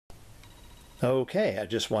Okay, I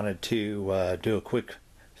just wanted to do a quick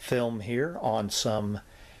film here on some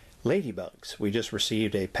ladybugs. We just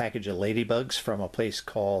received a package of ladybugs from a place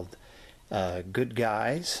called Good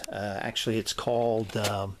Guys. Actually, it's called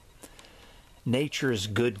Nature's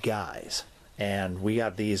Good Guys. And we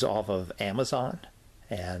got these off of Amazon.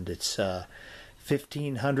 And it's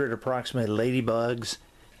 1,500 approximately ladybugs.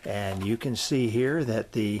 And you can see here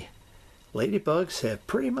that the ladybugs have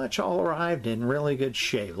pretty much all arrived in really good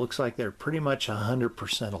shape. Looks like they're pretty much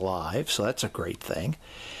 100% alive, so that's a great thing.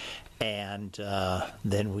 And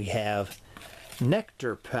then we have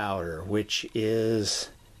nectar powder, which is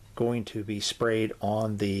going to be sprayed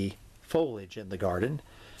on the foliage in the garden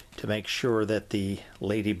to make sure that the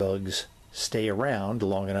ladybugs stay around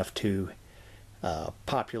long enough to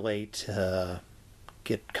populate,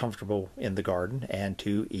 get comfortable in the garden, and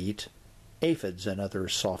to eat aphids and other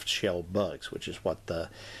soft-shelled bugs, which is what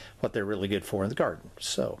they're really good for in the garden.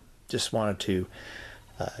 So just wanted to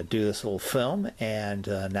do this little film, and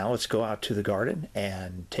now let's go out to the garden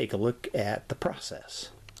and take a look at the process.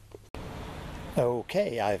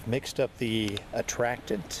 Okay, I've mixed up the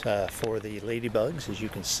attractant for the ladybugs, as you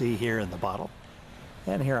can see here in the bottle.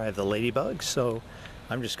 And here I have the ladybugs, so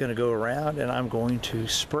I'm just going to go around and I'm going to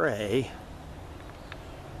spray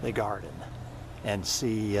the garden and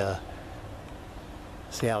see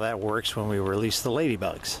how that works when we release the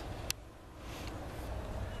ladybugs.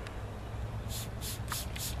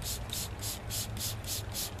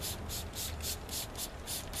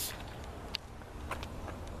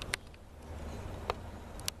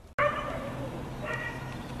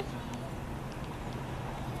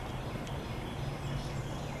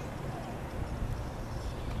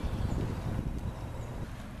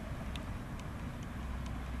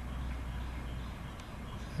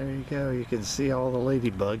 There you go, you can see all the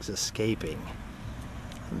ladybugs escaping.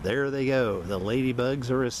 There they go, the ladybugs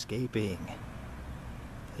are escaping.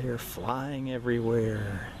 They're flying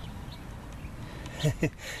everywhere.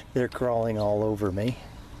 They're crawling all over me.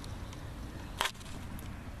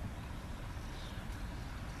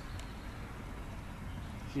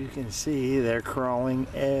 You can see they're crawling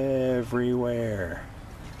everywhere.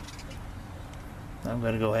 I'm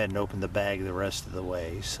going to go ahead and open the bag the rest of the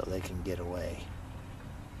way so they can get away.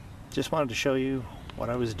 Just wanted to show you what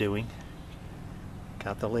I was doing.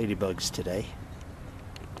 Got the ladybugs today.